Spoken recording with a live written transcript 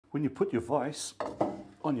When you put your vise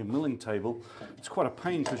on your milling table, it's quite a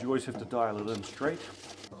pain because you always have to dial it in straight.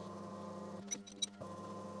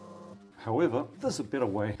 However, there's a better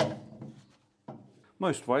way.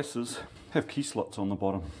 Most vices have key slots on the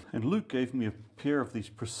bottom, and Luke gave me a pair of these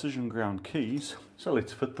precision ground keys, so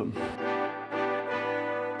let's fit them.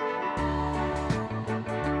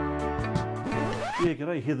 Yeah,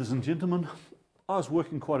 g'day Heathers and gentlemen. I was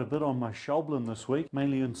working quite a bit on my Shelblin this week,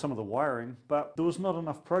 mainly in some of the wiring, but there was not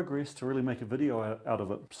enough progress to really make a video out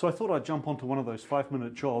of it. So I thought I'd jump onto one of those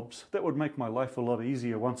 5-minute jobs. That would make my life a lot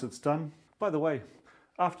easier once it's done. By the way,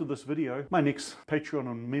 after this video, my next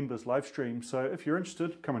Patreon and members live stream, so if you're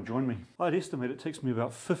interested, come and join me. I'd estimate it takes me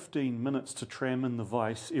about 15 minutes to tram in the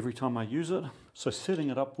vise every time I use it, so setting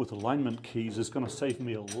it up with alignment keys is going to save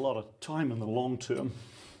me a lot of time in the long term.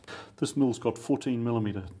 This mill's got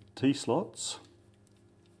 14mm T-slots.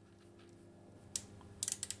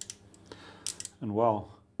 And wow,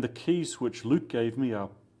 the keys which Luke gave me are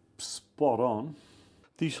spot on.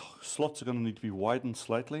 These slots are going to need to be widened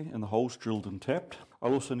slightly and the holes drilled and tapped.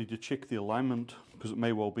 I'll also need to check the alignment because it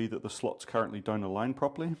may well be that the slots currently don't align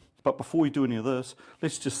properly. But before we do any of this,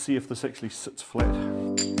 let's just see if this actually sits flat.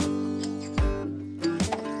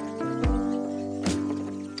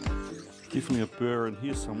 Definitely a burr in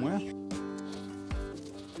here somewhere.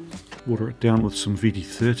 Water it down with some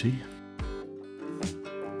VD30.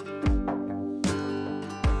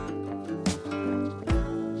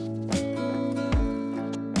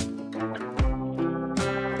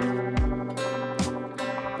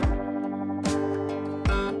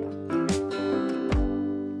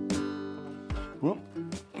 Well,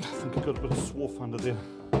 I think I've got a bit of swarf under there.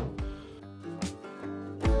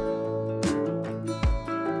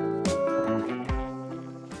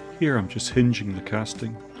 Here I'm just hinging the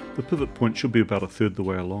casting. The pivot point should be about 1/3 the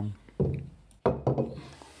way along.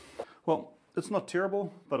 Well, it's not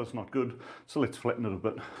terrible, but it's not good, so let's flatten it a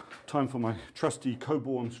bit. Time for my trusty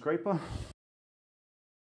Coborn scraper.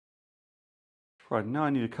 Right, now I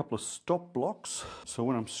need a couple of stop blocks, so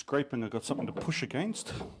when I'm scraping I've got something to push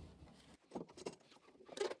against.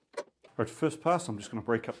 Right, first pass, I'm just going to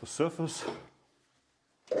break up the surface.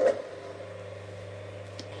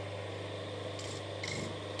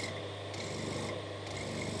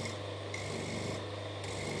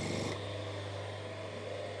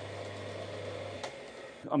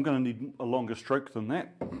 I'm going to need a longer stroke than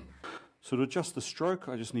that. So to adjust the stroke,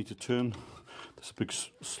 I just need to turn this big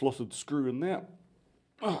slotted screw in there.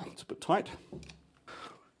 Oh, it's a bit tight.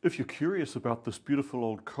 If you're curious about this beautiful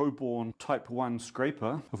old Coborn Type 1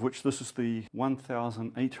 scraper, of which this is the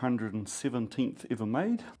 1817th ever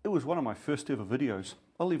made, it was one of my first ever videos.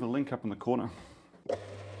 I'll leave a link up in the corner.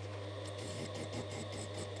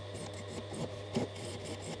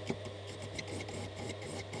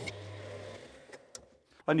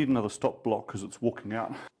 I need another stop block because it's walking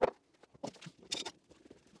out.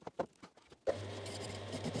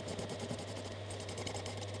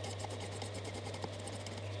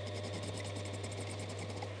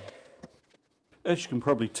 As you can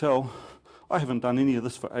probably tell, I haven't done any of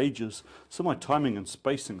this for ages, so my timing and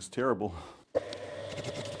spacing's terrible.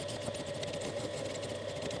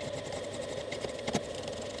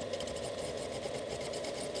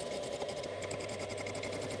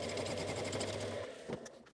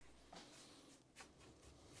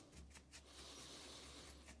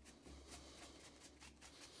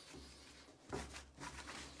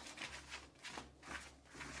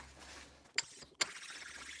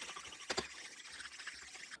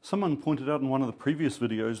 Someone pointed out in one of the previous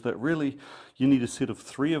videos that really you need a set of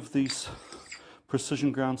 3 of these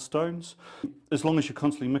precision ground stones. As long as you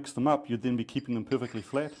constantly mix them up, you'd then be keeping them perfectly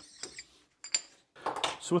flat.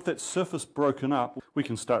 So with that surface broken up, we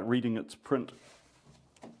can start reading its print.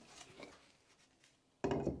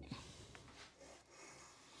 At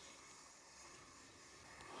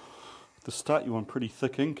the start you want pretty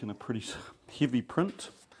thick ink and a pretty heavy print.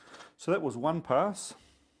 So that was one pass.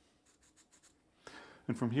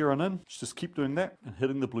 And from here on in, just keep doing that and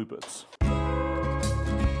hitting the blue bits.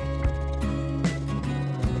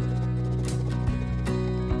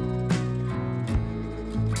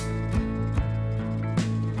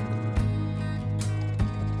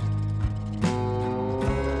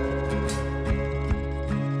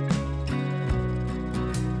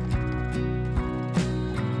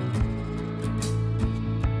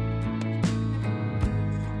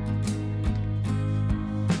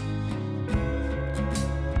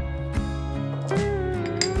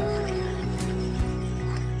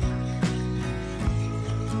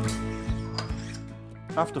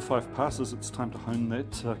 After 5 passes, it's time to hone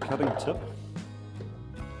that cutting tip.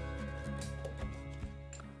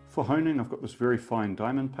 For honing, I've got this very fine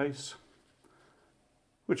diamond paste,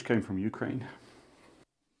 which came from Ukraine.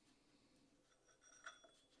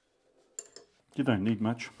 You don't need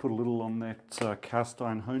much. Put a little on that cast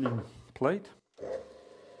iron honing plate.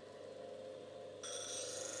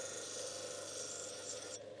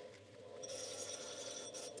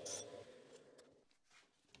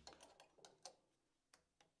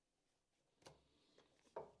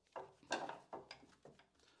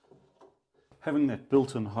 Having that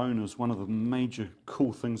built-in hone is one of the major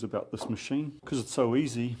cool things about this machine. Because it's so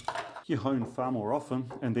easy, you hone far more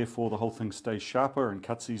often and therefore the whole thing stays sharper and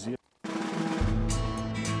cuts easier.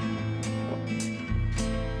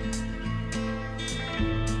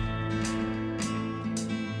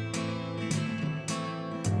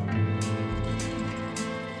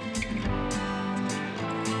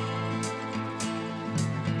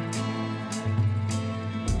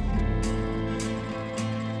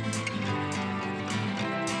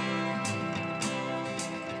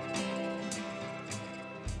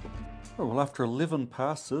 Well, after 11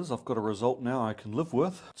 passes, I've got a result now I can live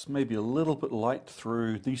with. It's maybe a little bit light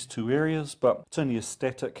through these two areas, but it's only a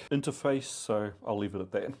static interface, so I'll leave it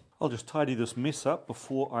at that. I'll just tidy this mess up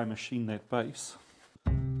before I machine that base.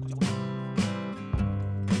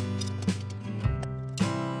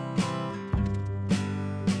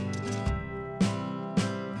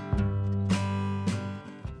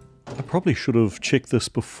 I probably should have checked this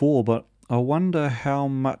before, but I wonder how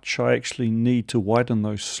much I actually need to widen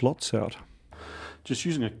those slots out. Just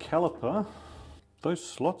using a caliper, those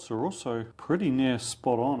slots are also pretty near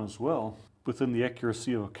spot on as well, within the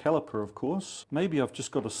accuracy of a caliper, of course. Maybe I've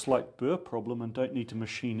just got a slight burr problem and don't need to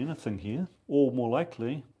machine anything here, or more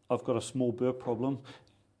likely I've got a small burr problem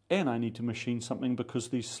and I need to machine something because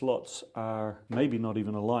these slots are maybe not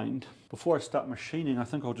even aligned. Before I start machining, I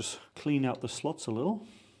think I'll just clean out the slots a little.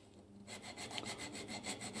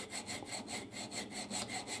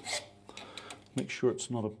 Make sure it's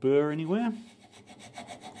not a burr anywhere.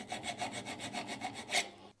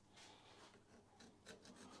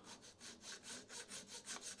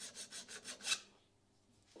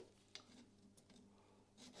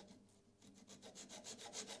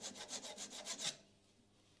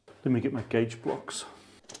 Let me get my gauge blocks.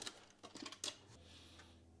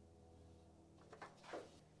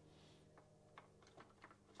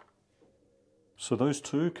 So those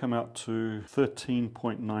two come out to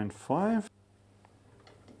 13.95.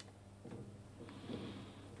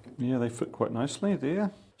 Yeah, they fit quite nicely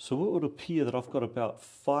there. So it would appear that I've got about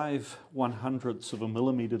 5/100ths of a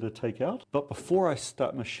millimeter to take out. But before I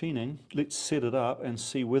start machining, let's set it up and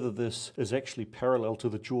see whether this is actually parallel to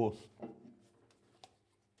the jaw.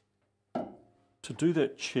 To do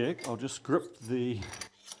that check, I'll just grip the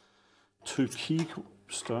two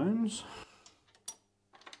keystones.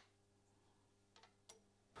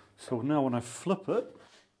 So now when I flip it,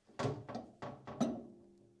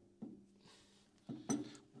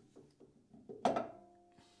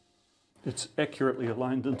 it's accurately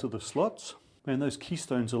aligned into the slots. Man, those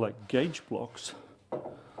keystones are like gauge blocks.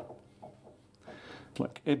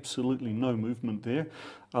 Like absolutely no movement there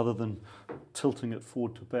other than tilting it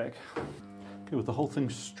forward to back. Okay, with the whole thing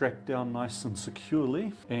strapped down nice and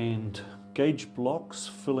securely and gauge blocks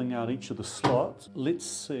filling out each of the slots, let's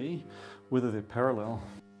see whether they're parallel.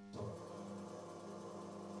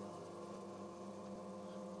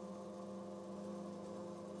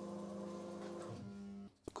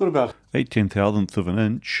 Got about 1/8,000th of an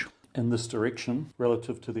inch in this direction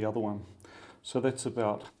relative to the other one. So that's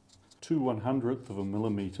about 2/100th of a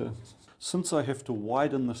millimeter. Since I have to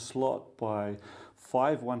widen the slot by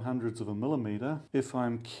 5/100ths of a millimeter, if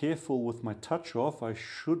I'm careful with my touch off, I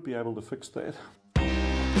should be able to fix that.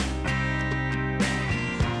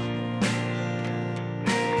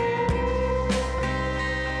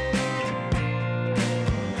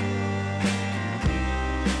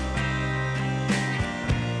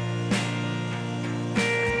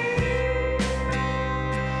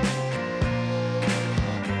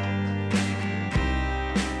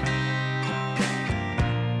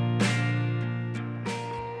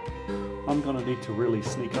 I'm going to need to really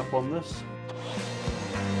sneak up on this.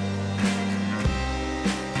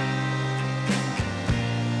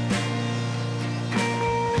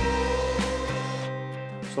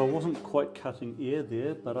 So I wasn't quite cutting air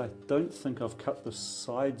there, but I don't think I've cut the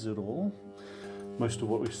sides at all. Most of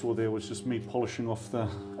what we saw there was just me polishing off a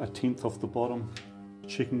 1/10 off the bottom,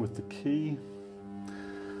 checking with the key,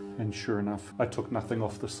 and sure enough, I took nothing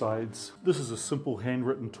off the sides. This is a simple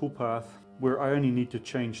handwritten toolpath where I only need to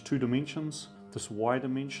change two dimensions, this Y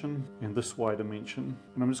dimension and this Y dimension.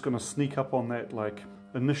 And I'm just going to sneak up on that like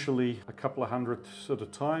initially a couple of hundredths at a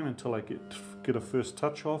time until I get a first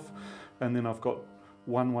touch off, and then I've got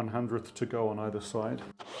 1/100th to go on either side.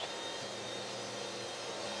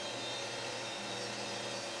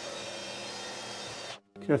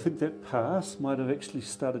 Okay, I think that pass might have actually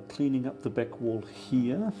started cleaning up the back wall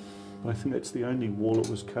here. I think that's the only wall it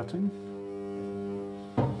was cutting.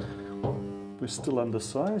 We're still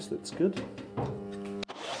undersized, that's good.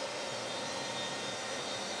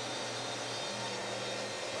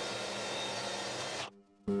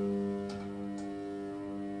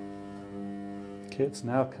 Okay, it's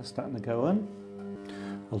now starting to go in.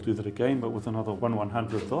 I'll do that again, but with another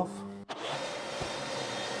 1/100th off.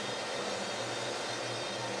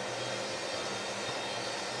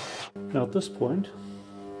 Now at this point,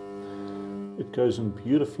 it goes in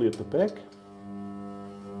beautifully at the back,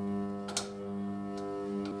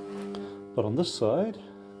 but on this side,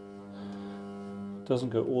 it doesn't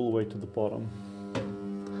go all the way to the bottom.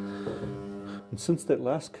 And since that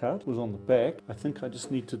last cut was on the back, I think I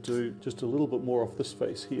just need to do just a little bit more off this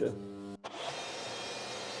face here.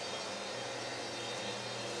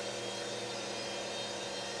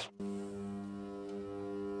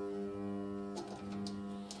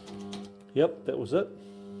 Yep, that was it.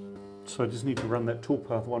 So I just need to run that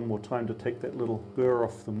toolpath one more time to take that little burr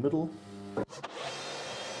off the middle.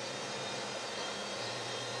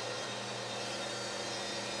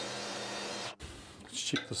 Let's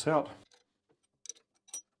check this out.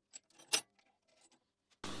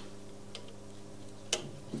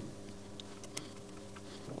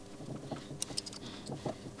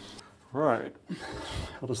 Right,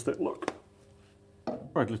 how does that look?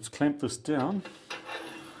 Right, let's clamp this down.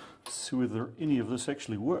 See whether any of this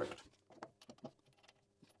actually worked.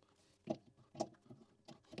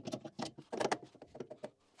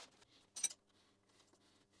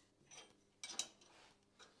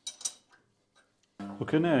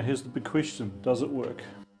 Okay, now here's the big question. Does it work?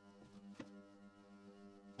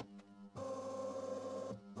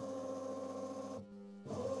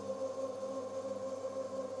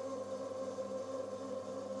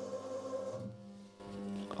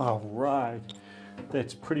 All right.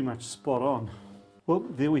 That's pretty much spot on. Well,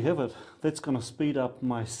 there we have it. That's going to speed up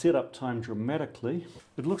my setup time dramatically.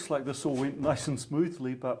 It looks like this all went nice and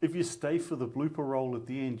smoothly, but if you stay for the blooper roll at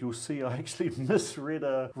the end, you'll see I actually misread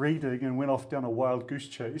a reading and went off down a wild goose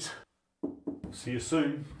chase. See you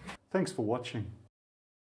soon. Thanks for watching.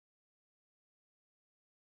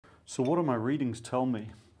 So what do my readings tell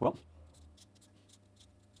me? Well,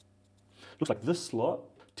 looks like this slot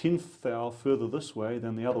 1/10 thou further this way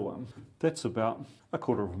than the other one. That's about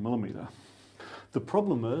 1/4 millimeter. The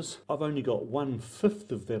problem is I've only got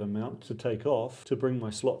 1/5 of that amount to take off to bring my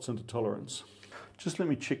slots into tolerance. Just let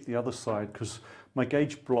me check the other side because my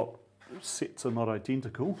gauge block sets are not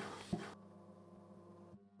identical.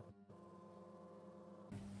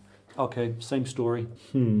 Okay, same story.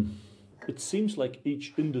 It seems like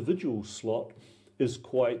each individual slot is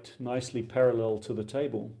quite nicely parallel to the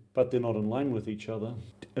table, but they're not in line with each other.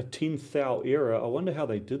 A 1/10 thou error, I wonder how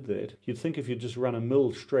they did that. You'd think if you just run a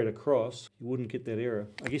mill straight across, you wouldn't get that error.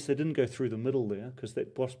 I guess they didn't go through the middle there because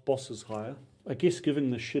that boss is higher. I guess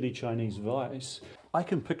given the shitty Chinese vise, I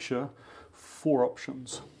can picture 4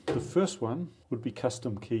 options. The first one would be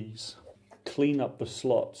custom keys. Clean up the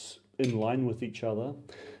slots in line with each other,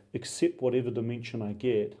 accept whatever dimension I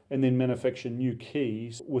get, and then manufacture new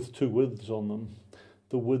keys with 2 widths on them.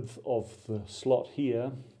 The width of the slot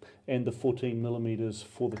here and the 14 millimeters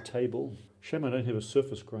for the table. Shame I don't have a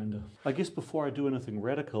surface grinder. I guess before I do anything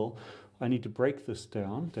radical, I need to break this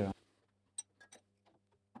down.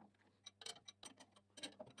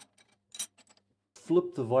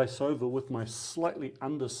 Flip the vise over with my slightly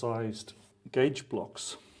undersized gauge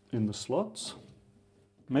blocks in the slots.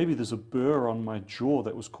 Maybe there's a burr on my jaw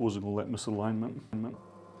that was causing all that misalignment.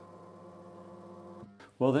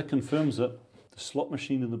 Well, that confirms it. The slot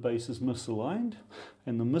machine in the base is misaligned,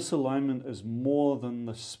 and the misalignment is more than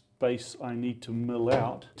the space I need to mill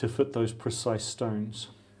out to fit those precise stones.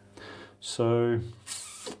 So,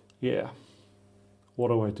 yeah, what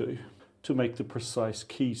do I do to make the precise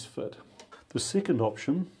keys fit? The second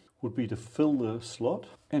option would be to fill the slot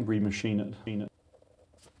and remachine it.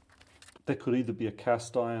 That could either be a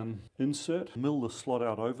cast iron insert, mill the slot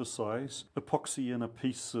out oversize, epoxy in a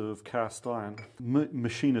piece of cast iron,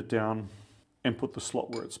 machine it down, and put the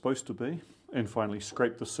slot where it's supposed to be, and finally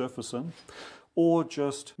scrape the surface in, or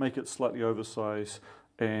just make it slightly oversized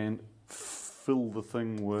and fill the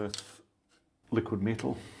thing with liquid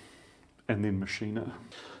metal and then machine it.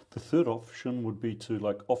 The third option would be to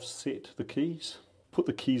offset the keys, put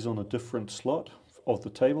the keys on a different slot of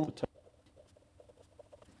the table.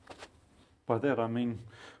 By that I mean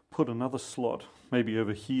put another slot, maybe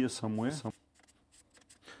over here somewhere,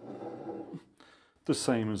 the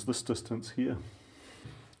same as this distance here.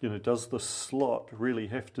 You know, does the slot really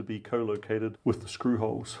have to be co-located with the screw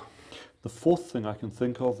holes? The fourth thing I can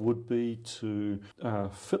think of would be to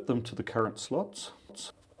fit them to the current slots.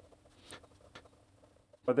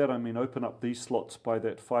 By that I mean open up these slots by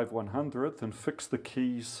that 5/100th and fix the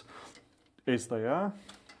keys as they are,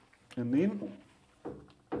 and then,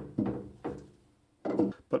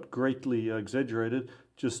 but greatly exaggerated,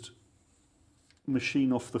 just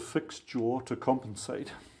machine off the fixed jaw to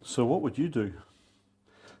compensate. So what would you do?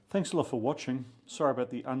 Thanks a lot for watching. Sorry about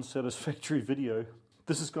the unsatisfactory video.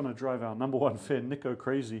 This is going to drive our #1 fan Nico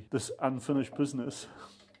crazy, this unfinished business.